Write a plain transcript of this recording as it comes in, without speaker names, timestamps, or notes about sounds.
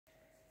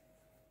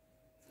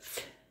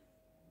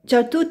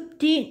Ciao a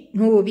tutti,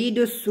 nuovo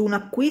video su un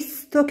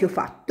acquisto che ho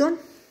fatto.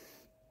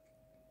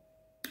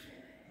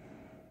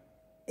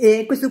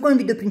 E questo qua è un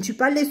video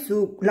principale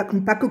su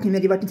un pacco che mi è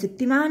arrivato in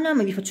settimana,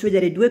 ma vi faccio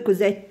vedere due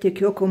cosette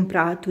che ho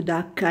comprato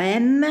da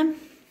H&M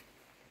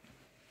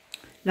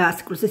la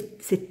scorsa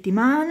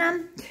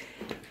settimana.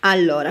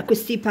 Allora,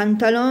 questi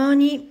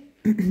pantaloni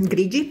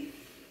grigi,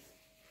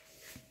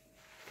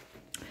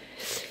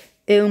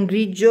 è un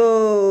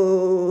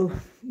grigio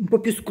un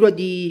po' più scuro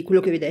di quello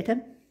che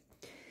vedete.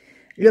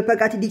 Li ho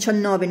pagati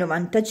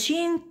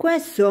 19,95,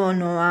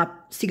 sono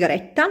a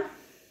sigaretta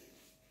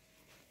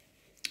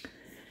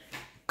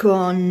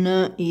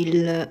con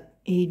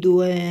i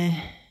due,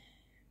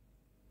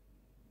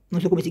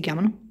 non so come si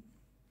chiamano,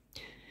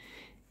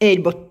 e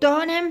il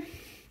bottone.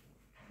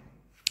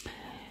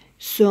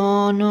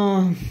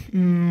 Sono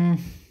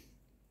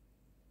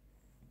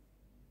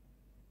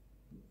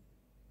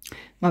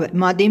vabbè,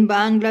 made in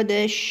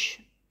Bangladesh.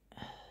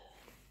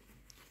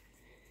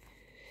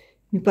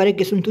 Mi pare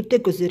che sono tutte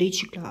cose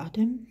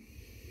riciclate.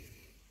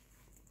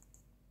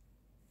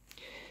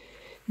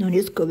 Non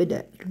riesco a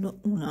vederlo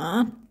un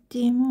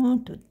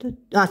attimo.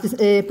 Ah,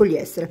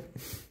 poliestere.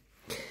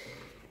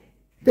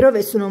 Però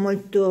vestono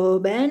molto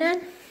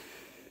bene,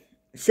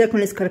 sia con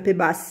le scarpe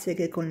basse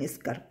che con le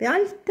scarpe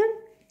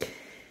alte.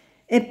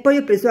 E poi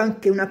ho preso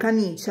anche una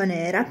camicia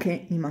nera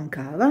che mi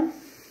mancava.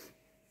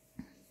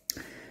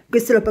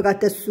 Questa l'ho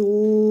pagata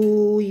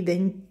sui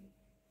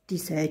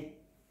 27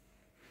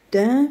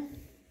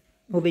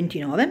 o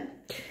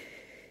 29,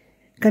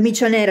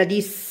 camicia nera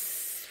di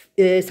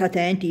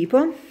satin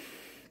tipo,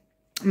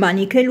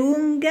 maniche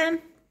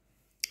lunghe,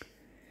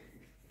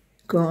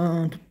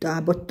 con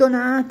tutta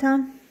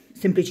bottonata,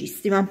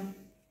 semplicissima.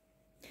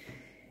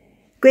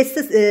 Questa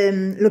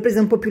l'ho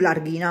presa un po' più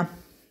larghina,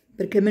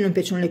 perché a me non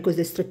piacciono le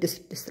cose strette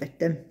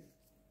strette.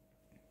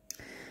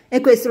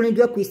 E questi sono i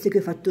due acquisti che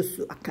ho fatto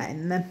su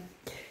H&M.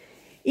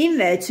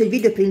 Invece il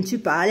video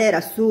principale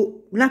era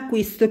su un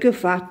acquisto che ho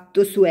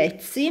fatto su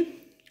Etsy.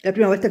 La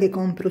prima volta che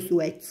compro su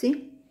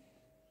Etsy.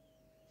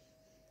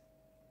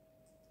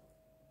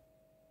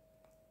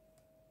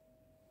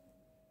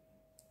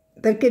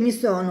 Perché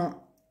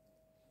ho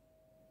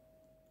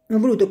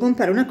voluto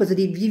comprare una cosa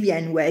di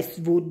Vivianne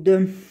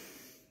Westwood.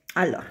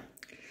 Allora,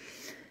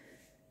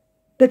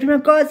 per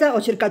prima cosa ho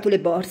cercato le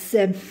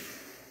borse,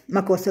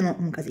 ma costano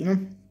un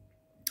casino.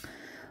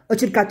 Ho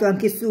cercato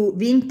anche su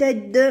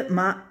Vinted,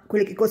 ma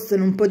quelle che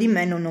costano un po' di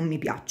meno non mi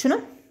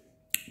piacciono.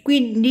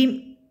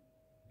 Quindi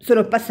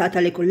sono passata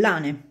alle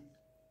collane.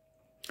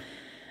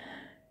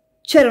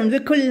 C'erano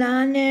due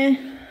collane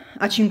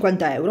a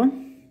 50 euro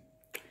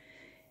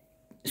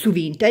su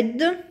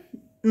Vinted,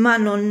 ma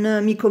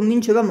non mi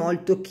convinceva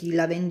molto chi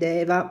la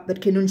vendeva,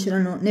 perché non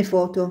c'erano né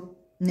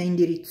foto né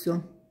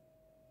indirizzo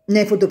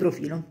né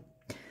fotoprofilo,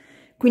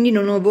 quindi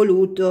non ho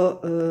voluto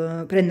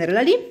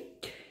prenderla lì.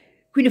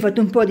 Quindi ho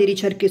fatto un po' di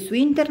ricerche su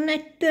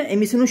internet e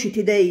mi sono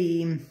usciti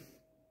dei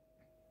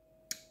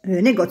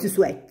negozi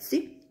su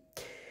Etsy.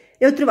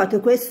 E ho trovato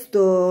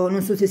questo,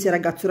 non so se sia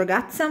ragazzo o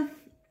ragazza,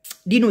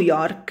 di New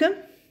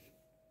York.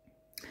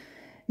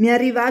 Mi è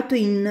arrivato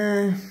in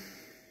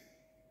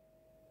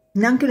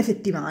neanche una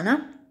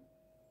settimana,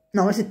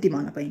 no, una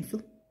settimana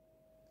penso.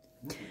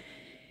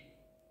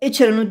 E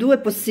c'erano due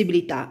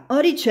possibilità: o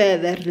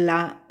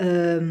riceverla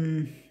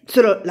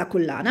solo la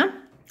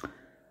collana,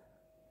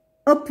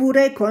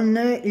 oppure con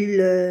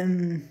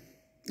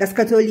la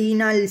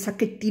scatolina, il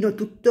sacchettino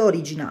tutto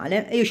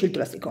originale. E io ho scelto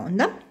la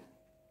seconda.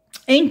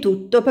 E in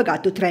tutto ho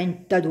pagato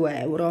 32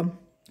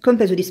 euro,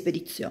 compreso di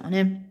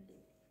spedizione.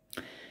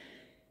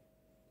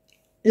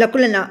 La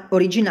collana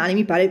originale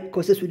mi pare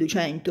costa sui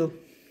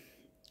 200,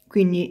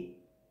 quindi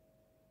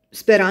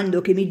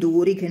sperando che mi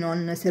duri, che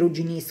non si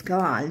arrugginisca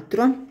o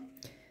altro,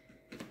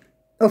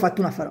 ho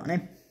fatto un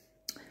affarone.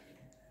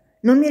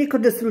 Non mi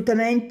ricordo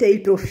assolutamente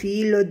il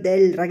profilo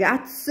del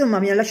ragazzo, ma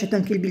mi ha lasciato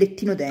anche il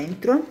bigliettino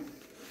dentro,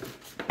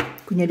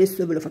 quindi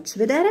adesso ve lo faccio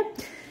vedere.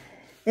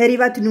 È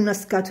arrivato in una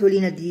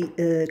scatolina di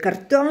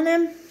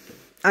cartone.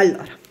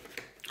 Allora,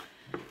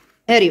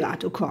 è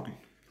arrivato con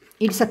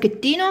il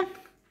sacchettino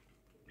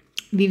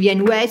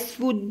Vivianne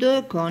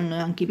Westwood con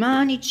anche i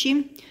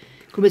manici,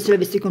 come se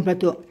l'avessi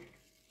comprato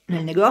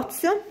nel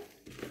negozio.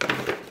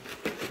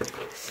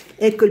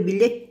 Ecco il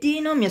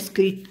bigliettino, mi ha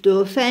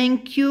scritto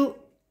thank you,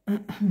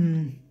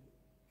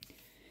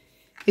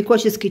 e qua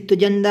c'è scritto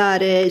di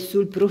andare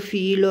sul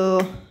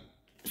profilo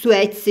su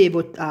Etsy e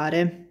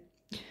votare.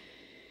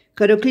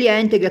 Caro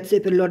cliente,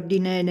 grazie per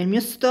l'ordine nel mio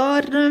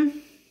store.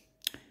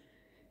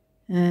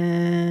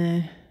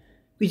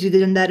 Qui si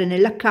deve andare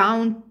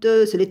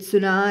nell'account,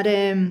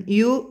 selezionare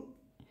you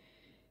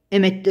e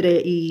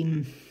mettere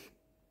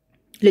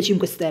le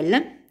 5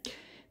 stelle.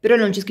 Però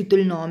non c'è scritto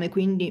il nome,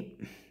 quindi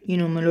io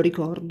non me lo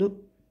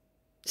ricordo.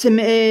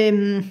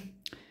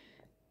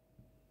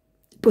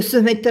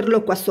 Posso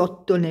metterlo qua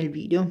sotto nel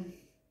video.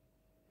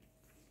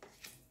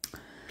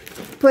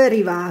 Poi è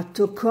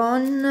arrivato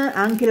con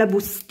anche la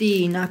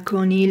bustina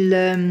con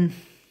il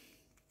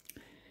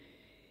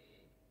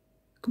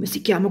come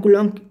si chiama,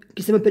 quello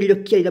che serve per gli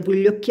occhiali, da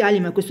pulire gli occhiali,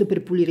 ma questo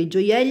per pulire i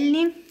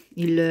gioielli,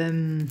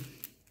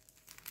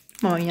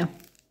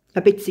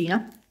 la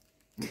pezzina.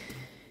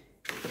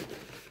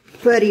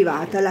 Poi è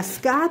arrivata la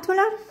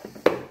scatola,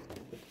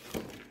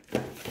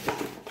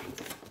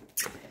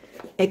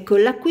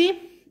 eccola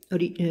qui,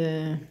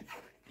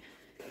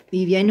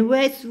 vivianne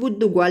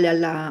Westwood, uguale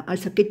al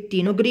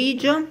sacchettino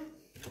grigio.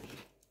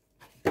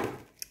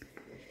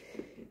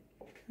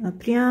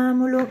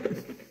 Apriamola,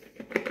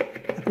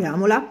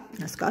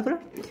 la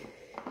scatola,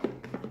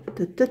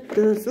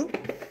 su.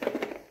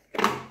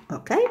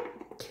 Ok, poi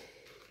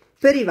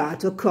è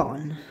arrivato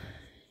con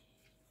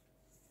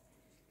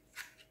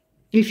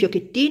il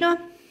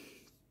fiocchettino,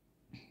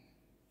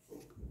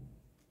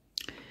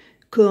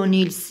 con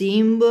il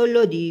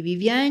simbolo di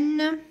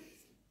Vivienne,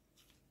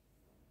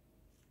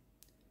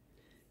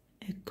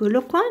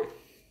 eccolo qua,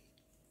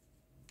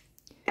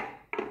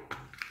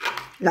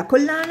 la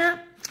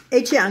collana,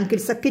 e c'è anche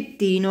il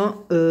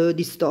sacchettino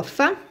di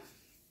stoffa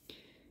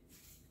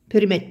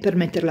per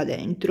metterla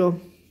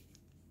dentro.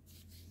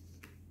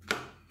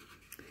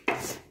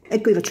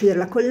 Ecco, vi faccio vedere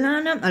la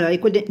collana. Allora,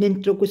 qua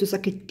dentro questo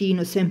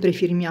sacchettino sempre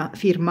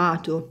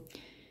firmato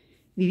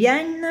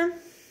Vivienne.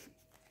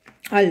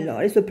 Allora,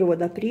 adesso provo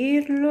ad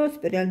aprirlo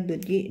sperando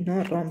di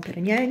non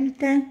rompere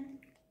niente.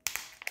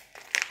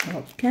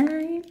 Ok,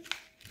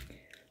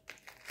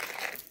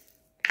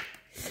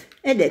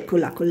 ed ecco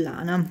la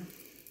collana.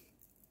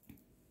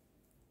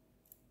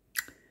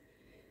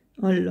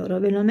 Allora,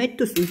 ve la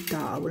metto sul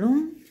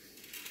tavolo.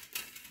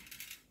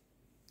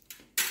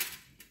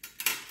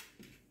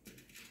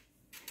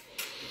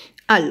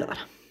 Allora,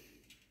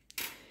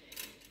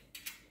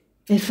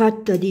 è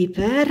fatta di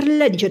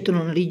perle, di certo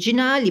non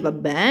originali,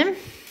 vabbè,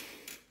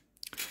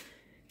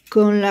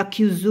 con la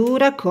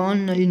chiusura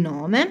con il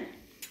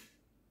nome,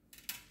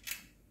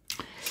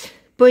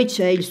 poi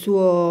c'è il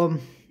suo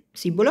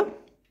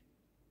simbolo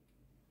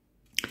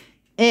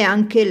e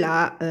anche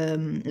la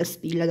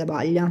spilla da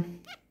baglia,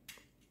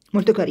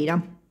 molto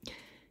carina,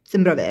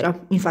 sembra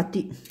vera,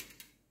 infatti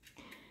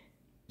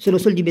sono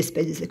soldi ben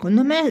spesi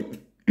secondo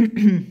me.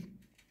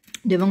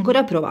 Devo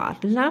ancora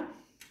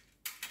provarla,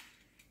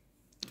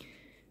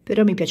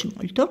 però mi piace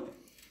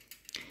molto.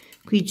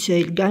 Qui c'è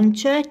il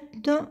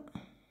gancetto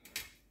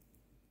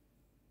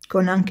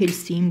con anche il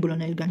simbolo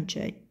nel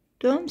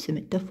gancetto, si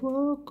mette a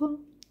fuoco,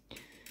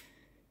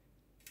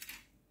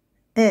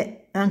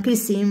 e anche il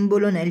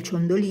simbolo nel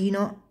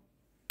ciondolino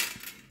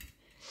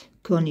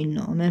con il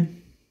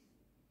nome.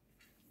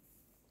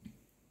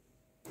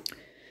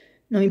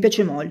 No, mi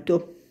piace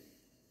molto.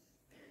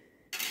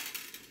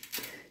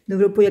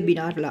 Dovrò poi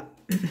abbinarla,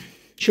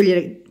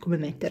 scegliere come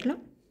metterla.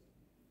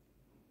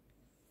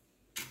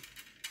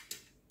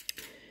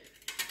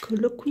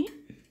 Eccolo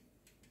qui.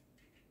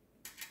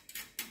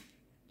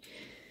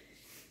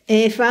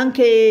 E fa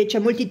anche, c'è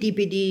molti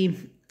tipi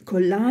di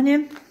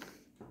collane,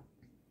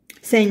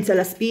 senza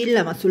la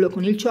spilla ma solo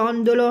con il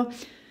ciondolo,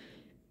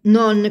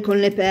 non con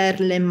le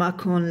perle ma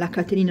con la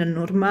catenina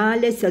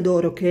normale, sia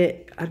d'oro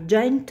che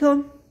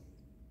argento,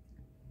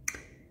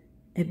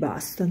 e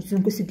basta, ci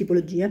sono queste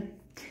tipologie.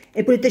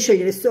 E potete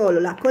scegliere solo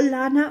la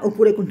collana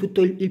oppure con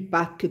tutto il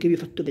pack che vi ho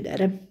fatto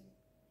vedere,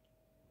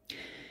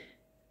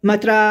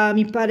 ma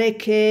mi pare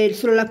che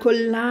solo la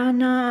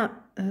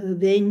collana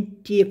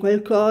 20 e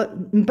qualcosa,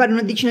 mi pare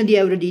una decina di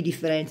euro di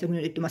differenza,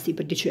 quindi ho detto ma sì,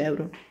 per 10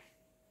 euro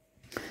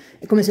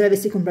è come se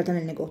l'avessi comprata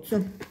nel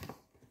negozio.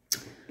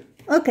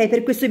 Ok,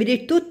 per questo video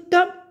è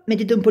tutto,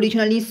 mettete un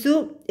pollice in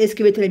su e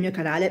iscrivetevi al mio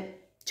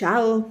canale.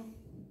 Ciao!